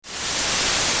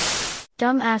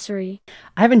Dumbassery.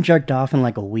 I haven't jerked off in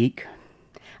like a week.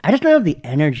 I just don't have the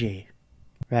energy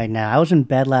right now. I was in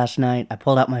bed last night. I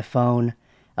pulled out my phone.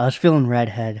 I was feeling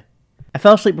redhead. I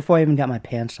fell asleep before I even got my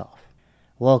pants off.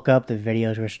 Woke up, the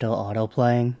videos were still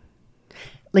auto-playing.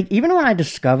 Like, even when I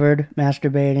discovered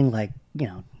masturbating,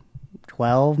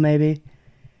 12 maybe,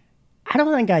 I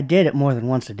don't think I did it more than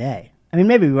once a day. I mean,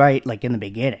 maybe right, in the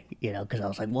beginning, because I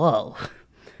was like, whoa.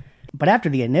 But after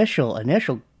the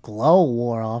initial glow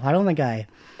wore off, I don't think I've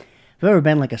ever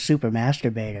been a super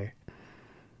masturbator.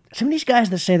 Some of these guys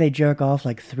that say they jerk off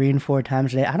 3 and 4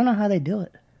 times a day, I don't know how they do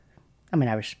it. I mean,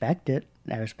 I respect it.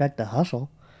 I respect the hustle.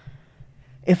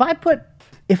 If I put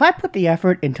the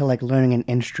effort into learning an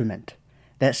instrument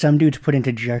that some dudes put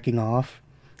into jerking off,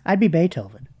 I'd be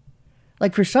Beethoven.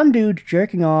 For some dudes,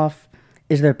 jerking off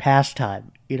is their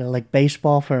pastime. Like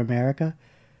baseball for America.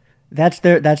 That's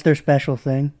their special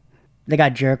thing. They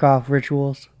got jerk-off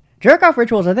rituals. Jerk-off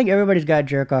rituals, I think everybody's got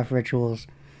jerk-off rituals.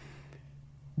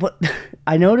 But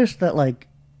I noticed that,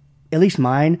 at least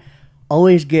mine,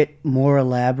 always get more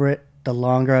elaborate the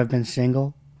longer I've been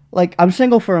single. I'm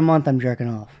single for a month, I'm jerking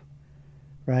off.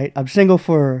 Right? I'm single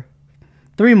for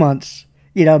 3 months.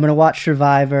 I'm going to watch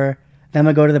Survivor. Then I'm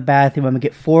going to go to the bathroom. I'm going to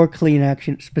get 4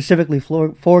 Kleenex, specifically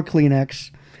 4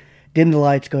 Kleenex. Dim the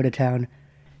lights, go to town.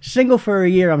 Single for a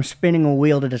year, I'm spinning a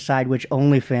wheel to decide which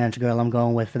OnlyFans girl I'm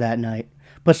going with for that night.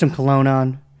 Put some cologne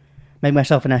on. Make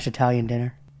myself a nice Italian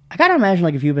dinner. I gotta imagine,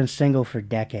 if you've been single for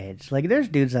decades. There's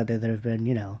dudes out there that have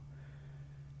been,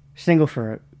 single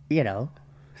for,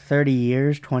 30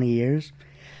 years, 20 years.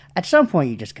 At some point,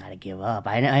 you just gotta give up.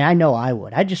 I know I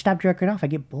would. I'd just stop jerking off. I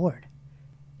get bored.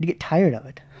 I'd get tired of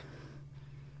it.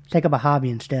 Take up a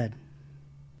hobby instead.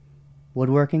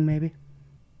 Woodworking, maybe?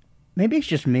 Maybe it's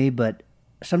just me, but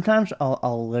sometimes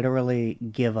I'll literally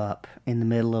give up in the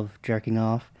middle of jerking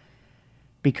off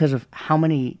because of how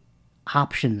many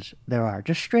options there are.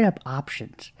 Just straight up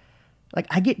options.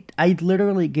 I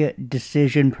literally get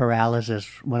decision paralysis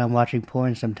when I'm watching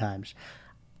porn sometimes.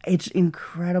 It's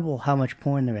incredible how much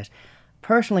porn there is.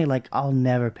 Personally, I'll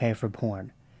never pay for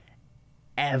porn.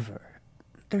 Ever.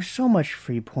 There's so much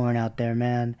free porn out there,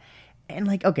 man.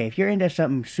 And okay, if you're into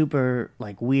something super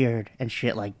weird and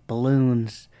shit like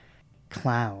balloons,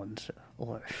 clowns,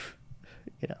 or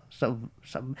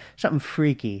something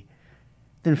freaky,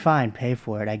 then fine, pay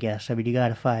for it, I guess. I mean, you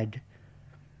gotta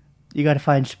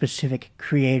find specific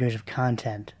creators of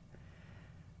content.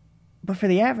 But for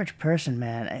the average person,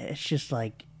 man, it's just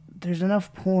there's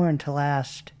enough porn to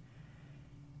last.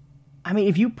 I mean,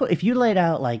 if you laid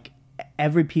out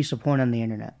every piece of porn on the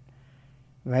internet,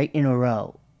 right, in a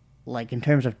row, in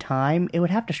terms of time, it would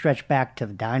have to stretch back to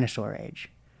the dinosaur age.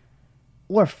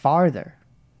 Or farther.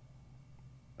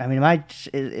 I mean,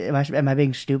 am I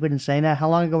being stupid in saying that? How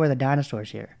long ago were the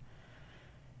dinosaurs here?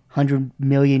 100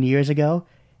 million years ago?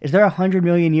 Is there 100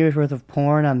 million years worth of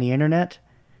porn on the internet?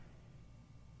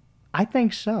 I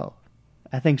think so.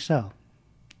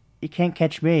 You can't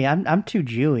catch me. I'm too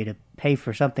Jewy to pay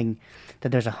for something that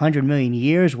there's 100 million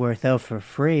years worth of for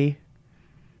free.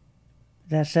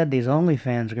 That said, these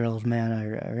OnlyFans girls, man,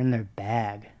 are in their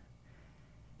bag.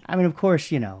 I mean, of course,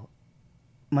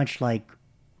 much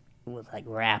with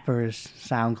rappers,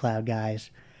 SoundCloud guys,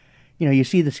 you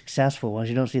see the successful ones.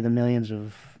 You don't see the millions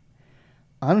of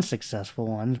unsuccessful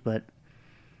ones, but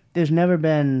there's never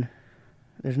been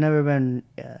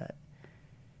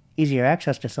easier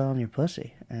access to selling your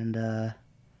pussy, and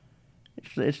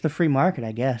it's the free market,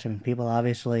 I guess. I mean, people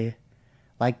obviously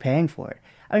like paying for it.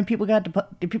 I mean, people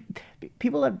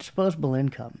have disposable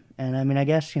income, and I mean, I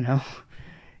guess you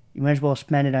might as well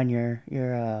spend it on your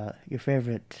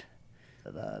favorite,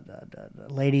 the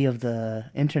lady of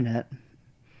the internet.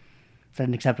 Is that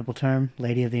an acceptable term?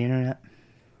 Lady of the internet?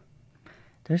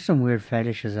 There's some weird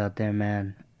fetishes out there,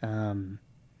 man.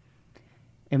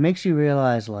 It makes you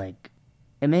realize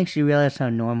how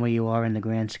normal you are in the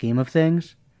grand scheme of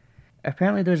things.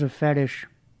 Apparently there's a fetish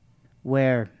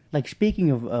where, speaking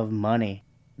of money,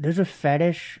 there's a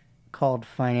fetish called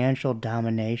financial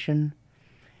domination.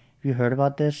 Have you heard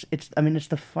about this? It's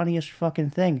the funniest fucking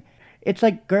thing. It's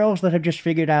girls that have just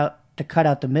figured out to cut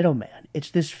out the middleman.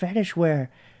 It's this fetish where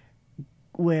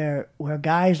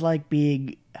guys like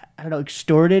being,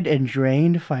 extorted and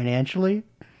drained financially.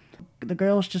 The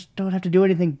girls just don't have to do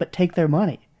anything but take their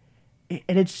money.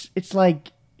 And it's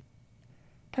talk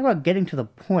about getting to the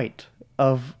point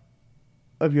of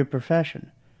your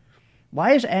profession.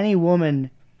 Why is any woman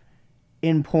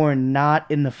in porn not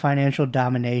in the financial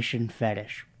domination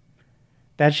fetish?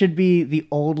 That should be the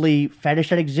only fetish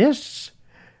that exists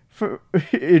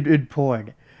in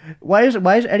porn. Why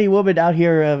is any woman out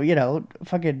here,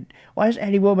 why is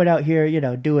any woman out here,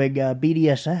 doing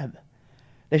BDSM?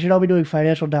 They should all be doing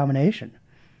financial domination.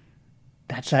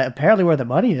 That's apparently where the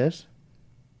money is.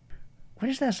 What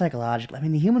is that psychological? I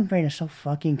mean, the human brain is so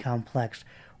fucking complex.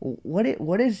 What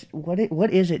is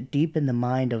it deep in the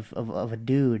mind of a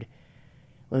dude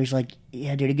where he's like,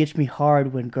 yeah, dude, it gets me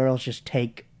hard when girls just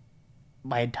take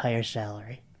my entire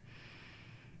salary.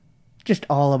 Just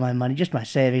all of my money, just my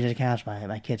savings accounts,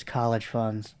 my kids' college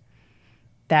funds.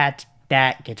 That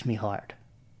gets me hard.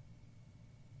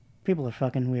 People are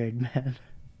fucking weird, man.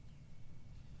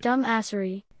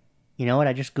 Dumbassery. You know what?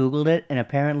 I just Googled it, and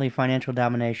apparently financial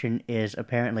domination is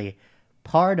apparently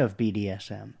part of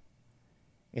BDSM.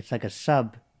 It's like a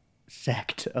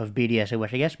subsect of BDSM,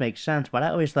 which I guess makes sense, but I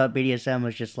always thought BDSM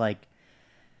was just like,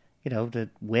 the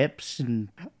whips and,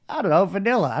 I don't know,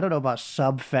 vanilla. I don't know about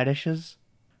sub-fetishes.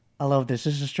 I love this.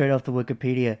 This is straight off the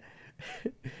Wikipedia.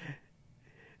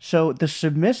 So the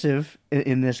submissive,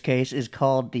 in this case, is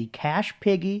called the cash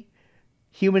piggy,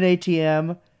 human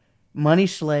ATM, money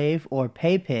slave, or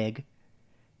pay pig.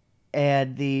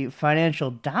 And the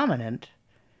financial dominant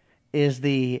is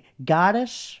the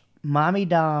goddess, mommy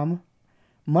dom,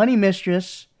 money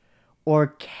mistress, or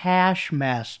cash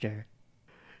master.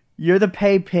 You're the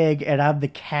pay pig, and I'm the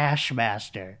cash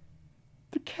master.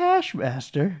 The cash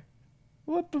master?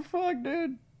 What the fuck,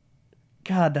 dude?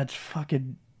 God, that's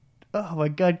fucking... Oh my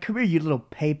god, come here, you little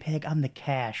pay pig. I'm the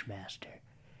cash master.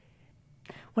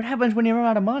 What happens when you run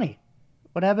out of money?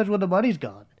 What happens when the money's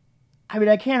gone? I mean,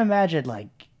 I can't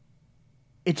imagine,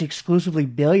 it's exclusively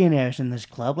billionaires in this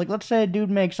club. Like, let's say a dude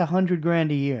makes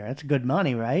 $100,000 a year. That's good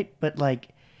money, right? But,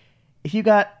 if you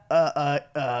got,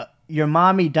 your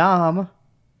mommy dom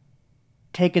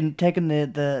taking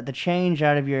the change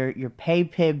out of your pay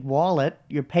pig wallet,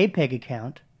 your pay pig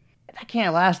account, that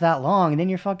can't last that long. And then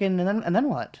you're fucking, and then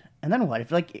what? And then what?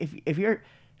 If you're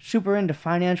super into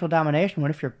financial domination,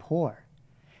 what if you're poor?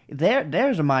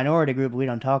 There's a minority group we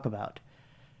don't talk about.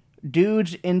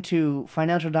 Dudes into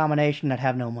financial domination that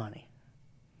have no money.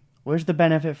 Where's the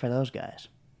benefit for those guys?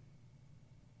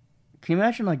 Can you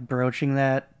imagine, broaching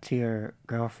that to your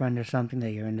girlfriend or something,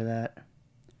 that you're into that?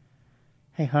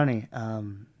 Hey, honey,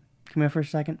 come here for a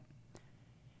second.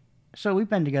 So we've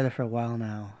been together for a while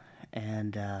now,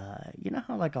 and, you know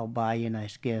how, I'll buy you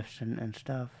nice gifts and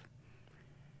stuff?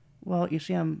 Well, you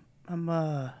see, I'm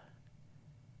a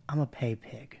pay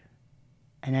pig,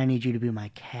 and I need you to be my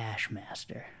cash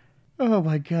master. Oh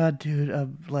my god, dude,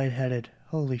 I'm lightheaded.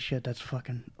 Holy shit, that's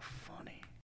fucking funny.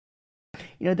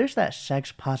 There's that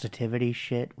sex positivity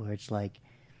shit where it's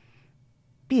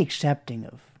be accepting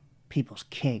of people's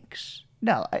kinks.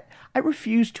 No, I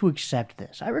refuse to accept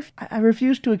this. I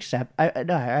refuse to accept.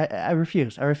 I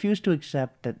refuse. I refuse to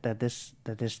accept that this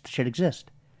should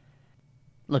exist.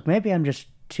 Look, maybe I'm just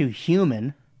too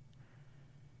human,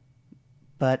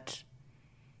 but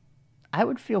I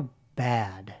would feel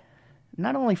bad.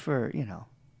 Not only for,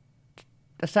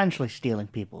 essentially stealing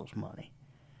people's money,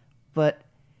 but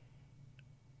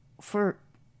for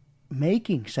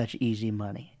making such easy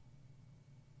money.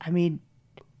 I mean,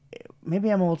 maybe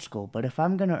I'm old school, but if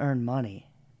I'm going to earn money,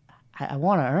 I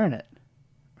want to earn it,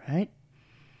 right?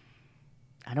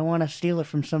 I don't want to steal it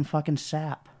from some fucking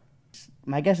sap.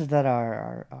 My guess is that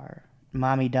our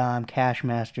mommy dom cash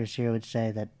masters here would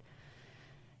say that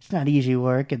it's not easy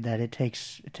work and that it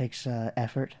takes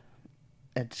effort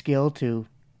and skill to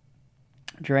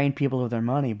drain people of their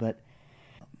money, but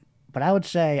I would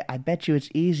say I bet you it's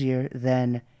easier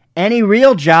than any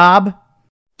real job.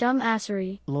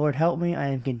 Dumbassery. Lord help me, I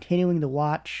am continuing the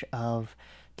watch of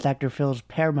Dr. Phil's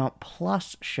Paramount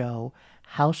Plus show,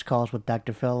 House Calls with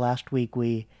Dr. Phil. Last week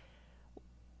we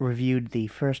reviewed the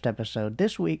first episode.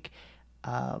 This week,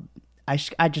 I'm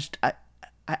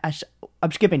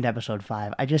skipping to episode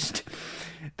 5.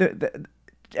 The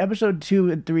episode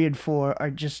 2 and 3 and 4 are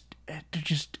they're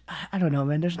just, I don't know,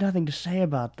 man, there's nothing to say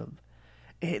about them.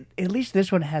 At least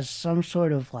this one has some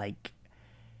sort of,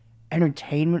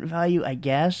 entertainment value, I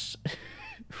guess.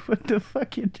 What the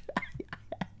fuck?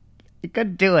 I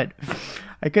couldn't do it.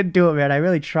 I couldn't do it, man. I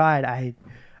really tried.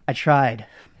 I tried.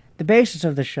 The basis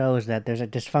of the show is that there's a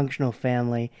dysfunctional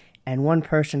family, and one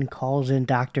person calls in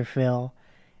Dr. Phil,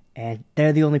 and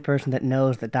they're the only person that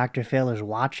knows that Dr. Phil is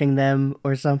watching them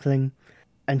or something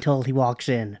until he walks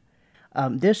in.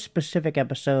 This specific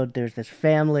episode, there's this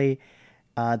family.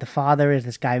 The father is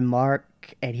this guy, Mark,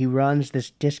 and he runs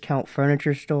this discount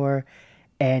furniture store,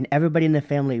 and everybody in the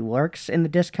family works in the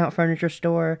discount furniture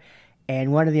store,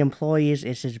 and one of the employees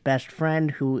is his best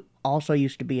friend, who also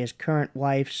used to be his current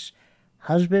wife's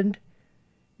husband.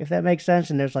 if that makes sense.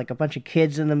 And there's like a bunch of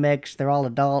kids in the mix. They're all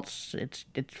adults. It's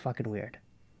fucking weird.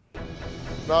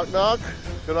 Knock, knock.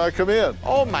 Can I come in?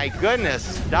 Oh my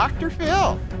goodness, Dr.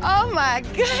 Phil. Oh my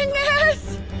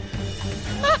goodness.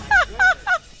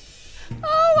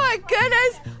 Oh my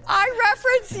goodness. I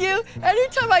reference you.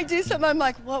 Anytime I do something, I'm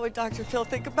like, what would Dr. Phil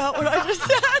think about what I just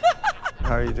said?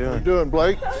 How are you How you doing? doing,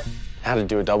 Blake? Had to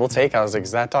do a double take. I was like,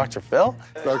 is that Dr. Phil?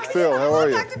 Dr. Phil, how are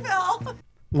you? Dr. Phil.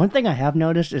 One thing I have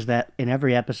noticed is that in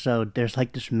every episode, there's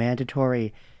like this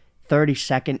mandatory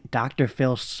 30-second Dr.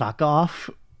 Phil suck-off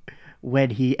when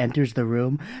he enters the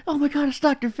room. Oh my God, it's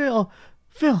Dr. Phil.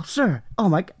 Phil, sir. Oh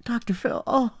my God, Dr. Phil.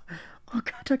 Oh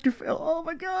God, Dr. Phil. Oh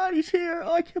my God, he's here.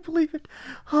 Oh, I can't believe it.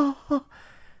 Oh.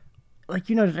 Like,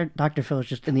 you know, Dr. Phil is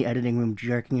just in the editing room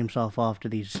jerking himself off to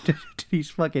these to these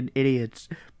fucking idiots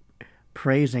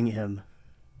praising him.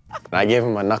 And I gave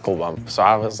him a knuckle bump, so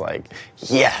I was like,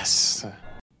 yes.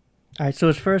 All right, so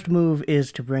his first move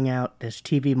is to bring out this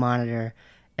TV monitor,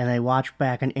 and they watch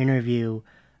back an interview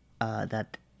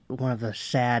that one of the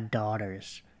sad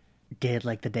daughters did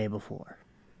like the day before.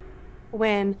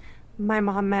 When my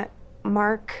mom met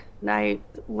Mark, I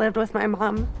lived with my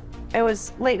mom. It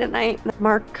was late at night.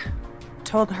 Mark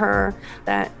told her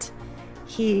that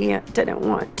he didn't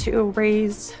want to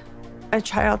raise a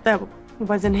child that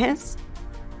wasn't his.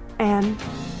 And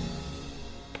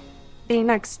the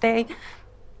next day,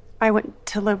 I went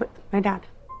to live with my dad.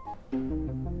 Do you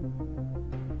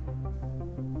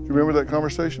remember that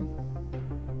conversation?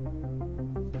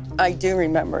 I do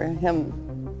remember him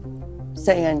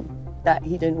saying that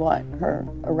he didn't want her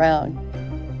around.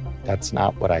 That's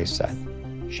not what I said.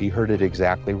 She heard it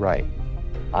exactly right.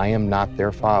 I am not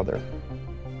their father,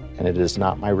 and it is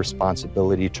not my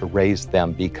responsibility to raise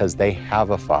them because they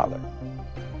have a father.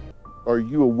 Are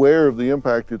you aware of the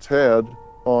impact it's had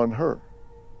on her?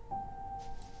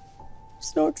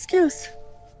 There's no excuse.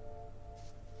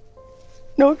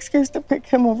 No excuse to pick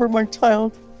him over my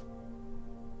child.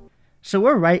 So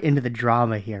we're right into the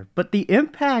drama here, but the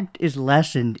impact is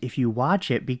lessened if you watch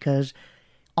it because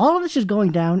all of this is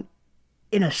going down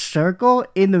in a circle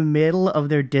in the middle of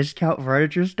their discount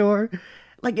furniture store.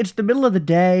 Like, it's the middle of the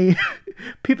day.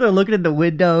 People are looking at the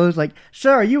windows like,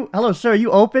 hello, sir, are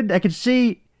you open? I can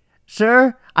see,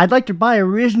 sir, I'd like to buy a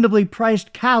reasonably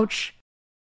priced couch.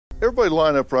 Everybody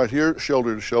line up right here,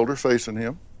 shoulder to shoulder, facing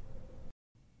him.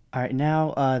 All right,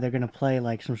 now they're going to play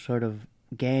like some sort of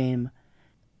game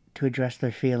to address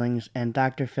their feelings, and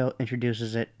Dr. Phil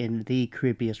introduces it in the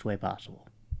creepiest way possible.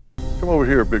 Come over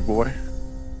here, big boy.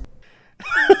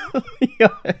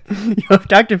 If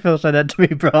Dr. Phil said that to me,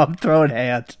 bro, I'm throwing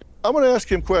hands. I'm going to ask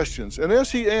him questions, and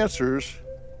as he answers,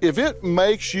 if it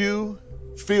makes you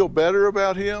feel better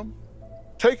about him,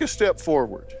 take a step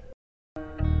forward.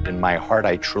 In my heart,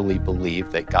 I truly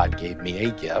believe that God gave me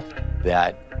a gift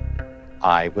that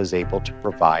I was able to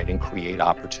provide and create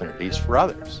opportunities for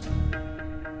others.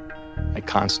 I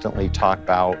constantly talk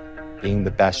about being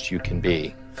the best you can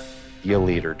be. Be a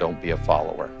leader, don't be a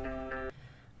follower.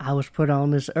 I was put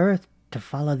on this earth to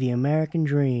follow the American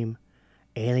dream,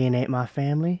 alienate my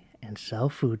family, and sell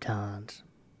futons.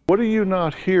 What are you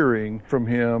not hearing from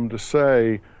him to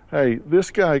say, hey,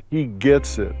 this guy, he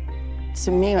gets it?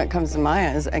 To me, what comes to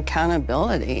mind is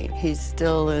accountability. He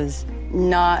still is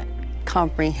not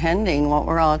comprehending what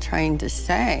we're all trying to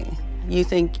say. You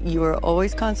think you are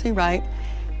always constantly right,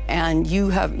 and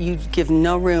you give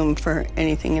no room for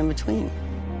anything in between.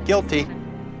 Guilty.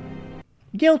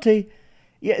 Guilty.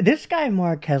 Yeah, this guy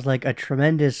Mark has like a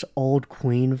tremendous old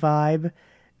queen vibe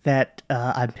that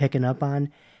I'm picking up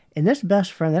on. And this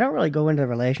best friend, they don't really go into the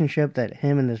relationship that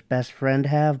him and this best friend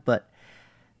have, but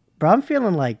bro, I'm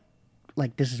feeling like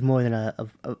this is more than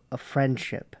a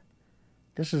friendship.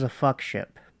 This is a fuckship.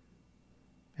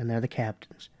 And they're the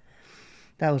captains.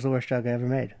 That was the worst joke I ever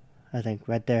made, I think,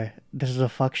 right there. This is a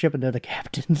fuckship and they're the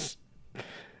captains.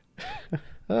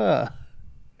 How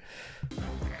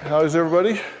is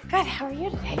everybody? Good, how are you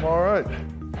today? I'm all right.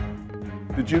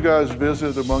 Did you guys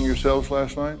visit among yourselves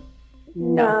last night?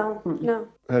 No.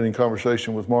 Had any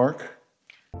conversation with Mark?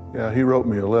 Yeah, he wrote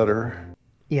me a letter.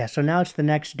 Yeah, so now it's the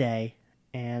next day,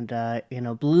 and in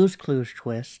a Blue's Clues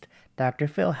twist, Dr.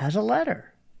 Phil has a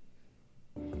letter.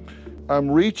 I'm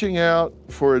reaching out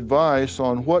for advice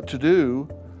on what to do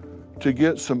to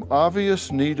get some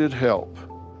obvious needed help.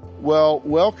 Well,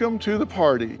 welcome to the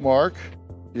party, Mark.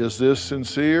 Is this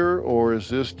sincere or is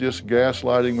this just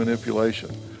gaslighting manipulation?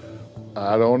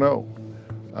 I don't know.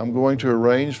 I'm going to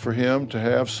arrange for him to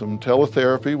have some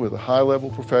teletherapy with a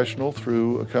high-level professional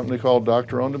through a company called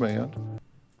Doctor on Demand.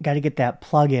 Got to get that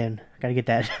plug-in. Got to get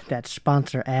that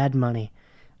sponsor ad money.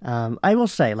 I will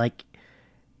say, like,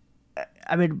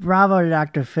 I mean, bravo to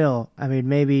Dr. Phil. I mean,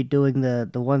 maybe doing the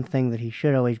one thing that he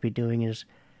should always be doing is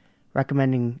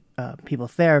recommending people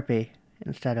therapy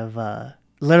instead of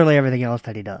literally everything else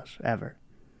that he does, ever.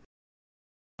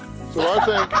 So I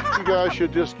think you guys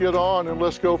should just get on and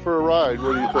let's go for a ride.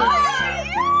 What do you think?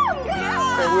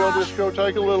 And we'll just go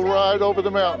take a little ride over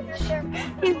the mountains.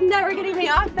 He's never getting me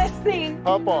off this thing.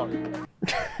 Hop on.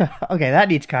 Okay, that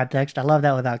needs context. I love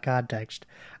that without context.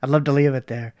 I'd love to leave it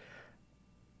there.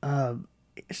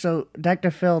 So Dr.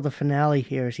 Phil, the finale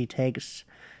here is he takes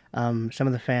some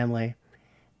of the family,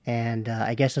 and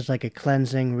I guess it's like a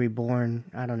cleansing, reborn,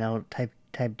 I don't know,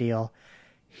 type deal.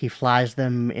 He flies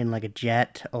them in like a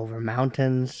jet over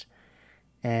mountains,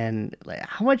 and like,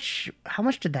 how much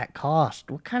did that cost?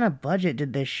 What kind of budget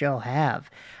did this show have?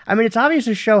 I mean, it's obvious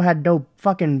the show had no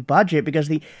fucking budget because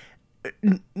the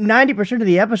 90% of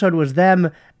the episode was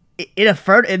them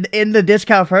in the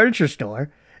discount furniture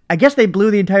store. I guess they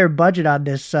blew the entire budget on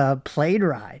this plane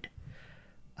ride.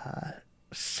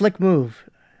 Slick move,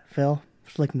 Phil.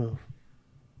 Slick move.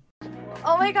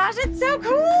 Oh my gosh, it's so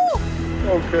cool!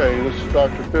 Okay, this is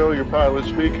Dr. Phil, your pilot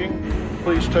speaking.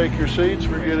 Please take your seats.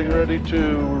 We're getting ready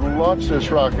to launch this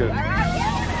rocket.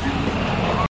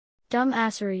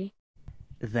 Dumbassery.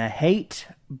 The hate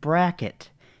bracket,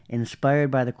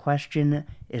 inspired by the question,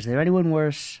 is there anyone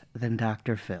worse than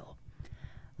Dr. Phil?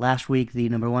 Last week, the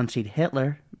number 1 seed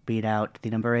Hitler beat out the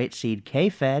number 8 seed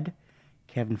K-Fed,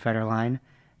 Kevin Federline,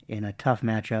 in a tough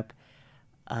matchup.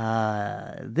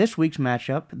 This week's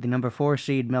matchup, the number 4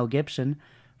 seed Mel Gibson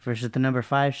versus the number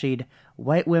 5 seed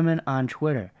White Women on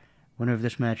Twitter. Winner of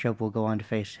this matchup will go on to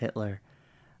face Hitler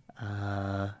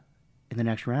in the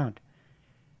next round.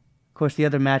 Of course, the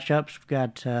other matchups, we've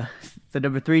got the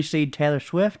number 3 seed Taylor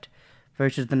Swift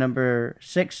versus the number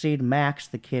 6 seed Max,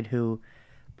 the kid who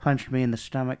punched me in the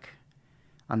stomach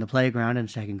on the playground in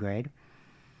 2nd grade.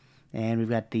 And we've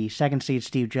got the 2nd seed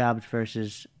Steve Jobs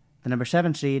versus the number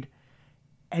 7 seed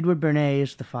Edward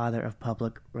Bernays, the father of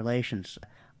public relations.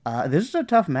 This is a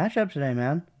tough matchup today,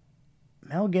 man.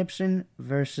 Mel Gibson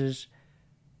versus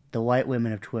the white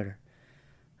women of Twitter.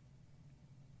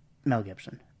 Mel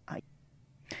Gibson.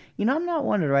 I'm not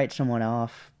one to write someone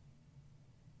off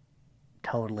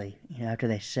totally, after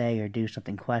they say or do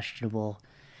something questionable.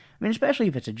 I mean, especially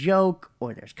if it's a joke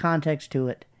or there's context to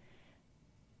it.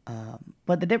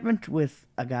 But the difference with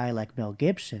a guy like Mel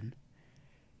Gibson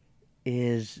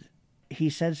is he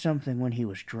said something when he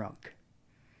was drunk.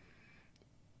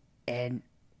 And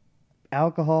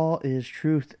alcohol is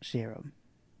truth serum,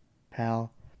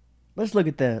 pal. Let's look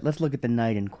at the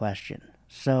night in question.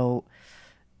 So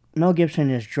Mel Gibson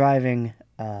is driving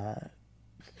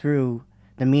through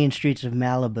the mean streets of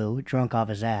Malibu, drunk off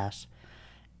his ass.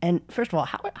 And first of all,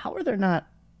 how are there not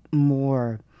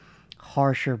more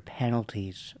harsher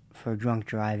penalties for drunk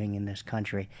driving in this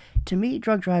country? To me,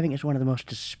 drunk driving is one of the most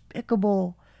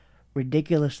despicable,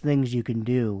 ridiculous things you can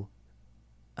do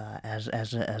as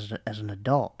an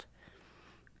adult.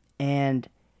 And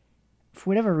for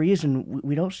whatever reason,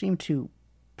 we don't seem to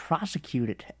prosecute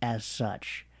it as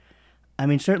such. I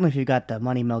mean, certainly if you've got the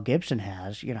money Mel Gibson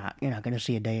has, you're not going to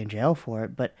see a day in jail for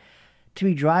it. But to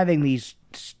be driving these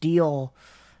steel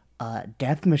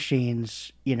death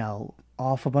machines,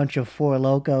 off a bunch of Four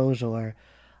Locos, or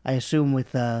I assume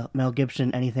with Mel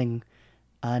Gibson, anything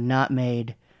not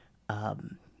made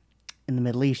in the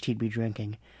Middle East, he'd be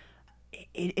drinking.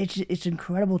 It's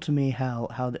incredible to me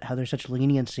how there's such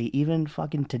leniency, even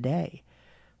fucking today,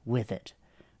 with it.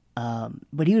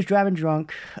 But he was driving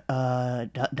drunk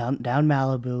down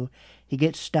Malibu. He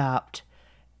gets stopped,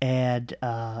 and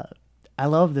I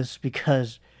love this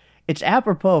because it's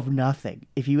apropos of nothing.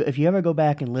 If you ever go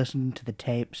back and listen to the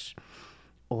tapes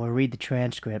or read the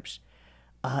transcripts,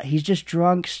 he's just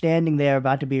drunk, standing there,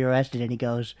 about to be arrested, and he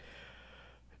goes,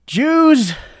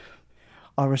 "Jews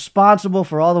are responsible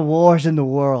for all the wars in the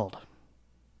world."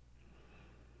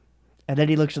 And then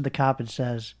he looks at the cop and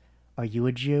says, "Are you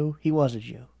a Jew?" He was a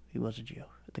Jew.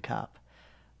 The cop.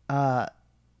 But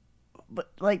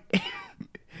like,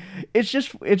 it's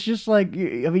just like,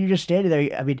 I mean, you're just standing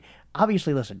there. I mean,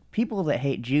 obviously, listen, people that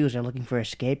hate Jews are looking for a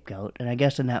scapegoat, and I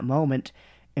guess in that moment,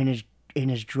 in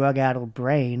his drug-addled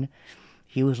brain,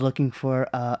 he was looking for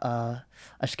a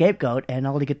scapegoat, and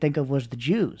all he could think of was the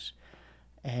Jews.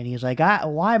 And he was like,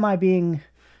 why am I being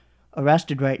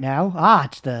arrested right now?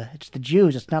 It's the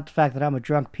Jews. It's not the fact that I'm a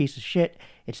drunk piece of shit.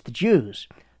 It's the Jews.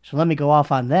 So let me go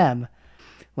off on them.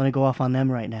 Let me go off on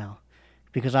them right now.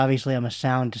 Because obviously I'm a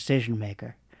sound decision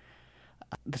maker.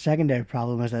 The secondary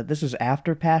problem is that this is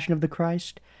after Passion of the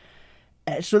Christ.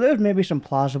 So there's maybe some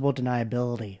plausible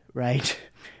deniability, right?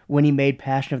 When he made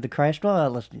Passion of the Christ, well,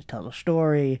 let's tell the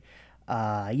story.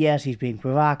 Yes, he's being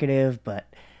provocative,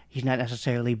 but he's not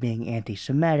necessarily being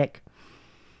anti-Semitic.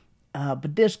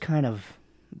 But this kind of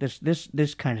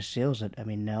seals it. I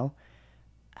mean, no.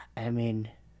 I mean,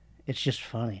 it's just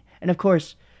funny. And of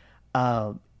course,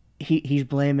 he's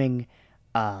blaming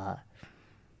the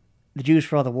Jews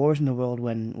for all the wars in the world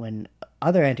when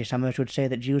other anti-Semites would say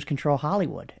that Jews control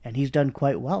Hollywood, and he's done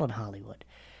quite well in Hollywood.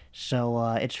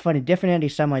 So it's funny. Different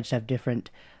anti-Semites have different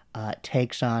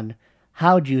takes on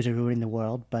how Jews are ruining the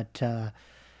world. But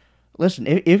listen,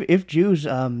 if Jews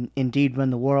indeed run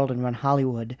the world and run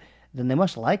Hollywood, then they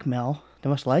must like Mel. They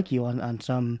must like you on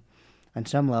some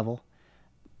level.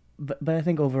 But I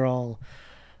think overall,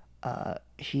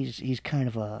 he's kind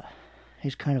of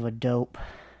a dope.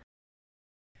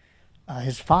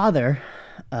 His father,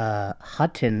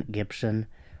 Hutton Gibson,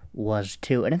 was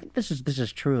too, and I think this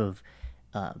is true of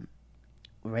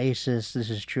racists. This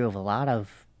is true of a lot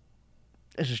of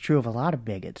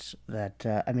bigots.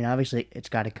 That I mean, obviously, it's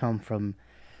got to come from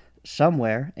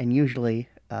somewhere, and usually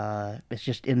it's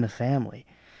just in the family.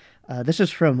 This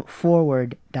is from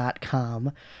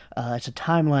Forward.com. It's a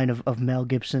timeline of Mel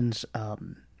Gibson's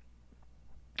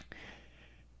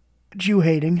Jew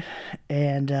hating,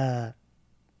 and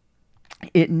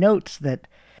it notes that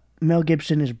Mel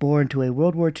Gibson is born to a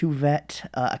World War II vet,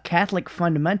 a Catholic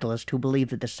fundamentalist who believed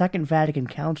that the Second Vatican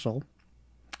Council,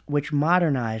 which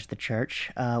modernized the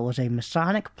church, was a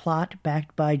Masonic plot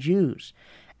backed by Jews.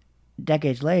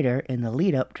 Decades later, in the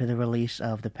lead-up to the release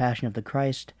of The Passion of the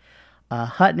Christ,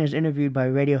 Hutton is interviewed by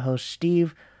radio host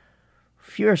Steve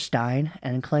Feuerstein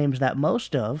and claims that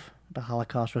most of the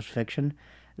Holocaust was fiction,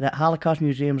 that Holocaust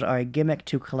museums are a gimmick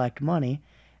to collect money,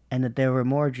 and that there were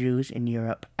more Jews in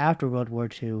Europe after World War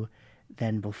II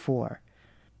than before.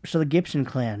 So the Gibson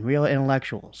clan, real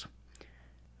intellectuals,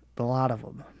 a lot of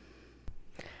them.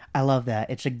 I love that.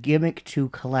 It's a gimmick to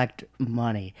collect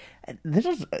money. This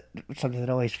is something that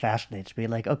always fascinates me.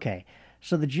 Like, okay,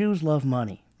 so the Jews love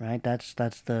money, right? That's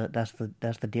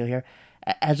the deal here.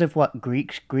 As if what,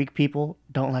 Greek people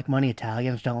don't like money,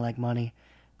 Italians don't like money,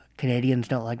 Canadians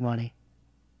don't like money.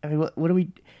 I mean, what do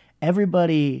we?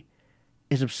 Everybody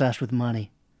is obsessed with money.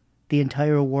 The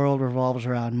entire world revolves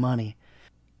around money.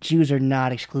 Jews are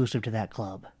not exclusive to that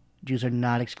club.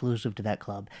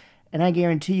 And I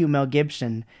guarantee you Mel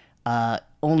Gibson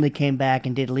only came back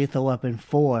and did Lethal Weapon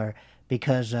 4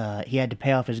 because he had to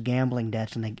pay off his gambling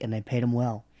debts, and they paid him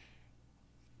well.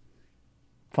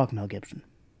 Fuck Mel Gibson.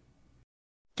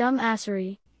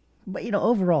 Dumbassery. But,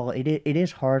 overall, it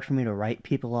is hard for me to write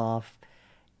people off.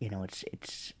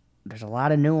 It's there's a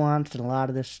lot of nuance in a lot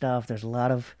of this stuff. There's a lot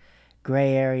of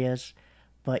gray areas.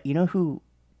 But you know who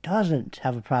doesn't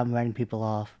have a problem writing people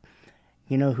off?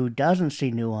 You know who doesn't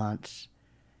see nuance?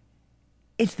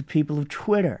 It's the people of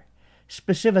Twitter.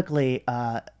 Specifically,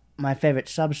 my favorite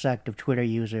subsect of Twitter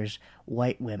users,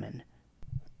 white women.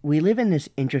 We live in this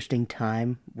interesting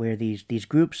time where these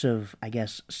groups of, I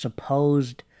guess,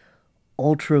 supposed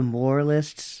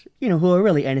ultra-moralists, who are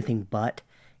really anything but,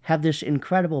 have this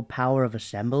incredible power of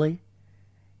assembly,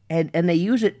 and they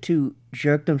use it to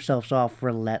jerk themselves off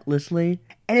relentlessly,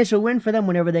 and it's a win for them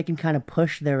whenever they can kind of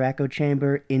push their echo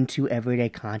chamber into everyday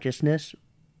consciousness.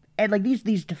 And like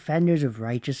these defenders of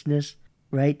righteousness,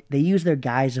 right, they use their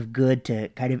guise of good to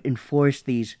kind of enforce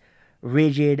these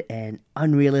rigid and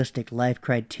unrealistic life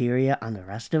criteria on the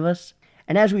rest of us.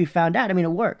 And as we found out, I mean,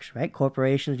 it works, right?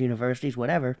 Corporations, universities,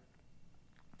 whatever.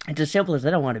 It's as simple as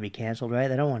they don't want to be canceled, right?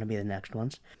 They don't want to be the next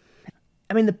ones.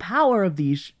 I mean, the power of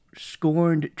these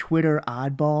scorned Twitter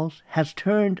oddballs has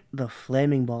turned the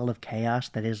flaming ball of chaos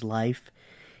that is life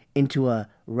into a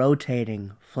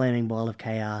rotating flaming ball of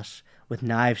chaos with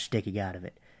knives sticking out of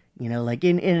it. Like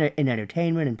in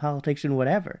entertainment and politics and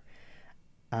whatever.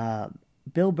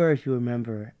 Bill Burr, if you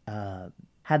remember,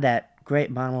 had that great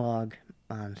monologue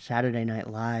on Saturday Night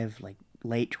Live, like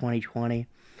late 2020,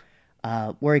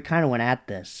 where he kind of went at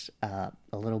this a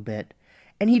little bit.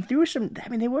 And he threw some, I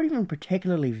mean, they weren't even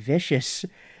particularly vicious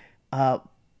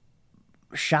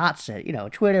shots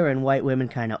at, Twitter and white women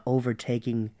kind of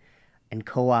overtaking and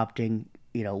co-opting,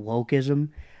 wokeism.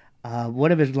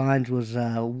 One of his lines was,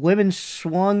 women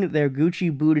swung their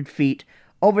Gucci-booted feet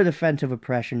over the fence of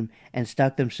oppression and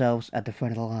stuck themselves at the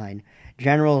front of the line.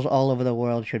 Generals all over the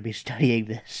world should be studying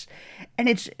this. And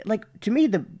it's, like, to me,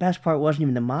 the best part wasn't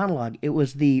even the monologue. It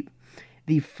was the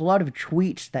flood of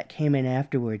tweets that came in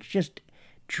afterwards, just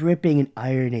dripping in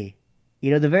irony.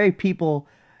 The very people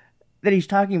that he's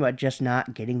talking about just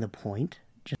not getting the point.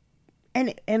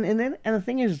 And the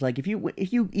thing is, like, if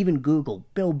you even Google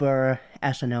Bill Burr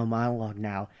SNL monologue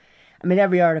now, I mean,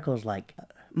 every article is like,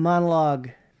 monologue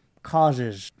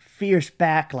causes fierce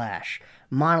backlash,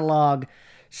 monologue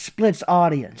splits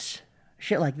audience,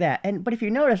 shit like that. But if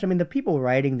you notice, I mean, the people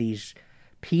writing these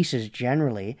pieces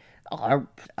generally are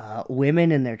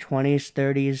women in their 20s,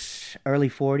 30s, early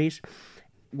 40s.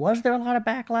 Was there a lot of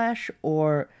backlash,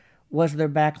 or was there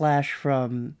backlash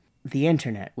from the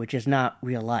internet, which is not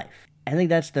real life? I think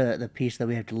that's the piece that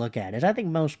we have to look at, is I think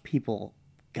most people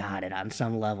got it on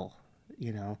some level,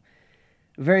 you know.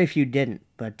 Very few didn't,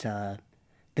 but the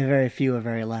very few are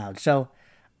very loud. So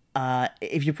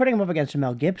if you're putting him up against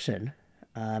Mel Gibson,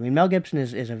 I mean, Mel Gibson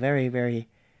is a very, very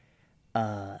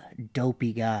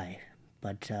dopey guy,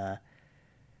 but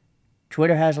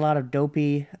Twitter has a lot of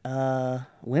dopey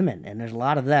women, and there's a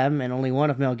lot of them, and only one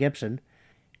of Mel Gibson.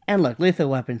 And look, Lethal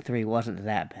Weapon 3 wasn't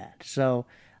that bad. So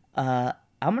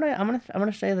I'm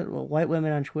gonna say that white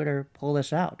women on Twitter pull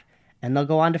this out, and they'll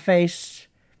go on to face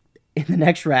in the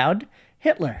next round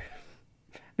Hitler.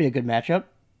 Be a good matchup.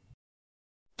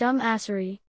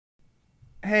 Dumbassery.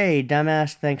 Hey,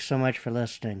 dumbass! Thanks so much for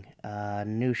listening.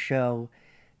 New show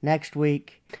next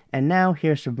week, and now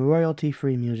here's some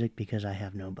royalty-free music because I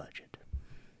have no budget.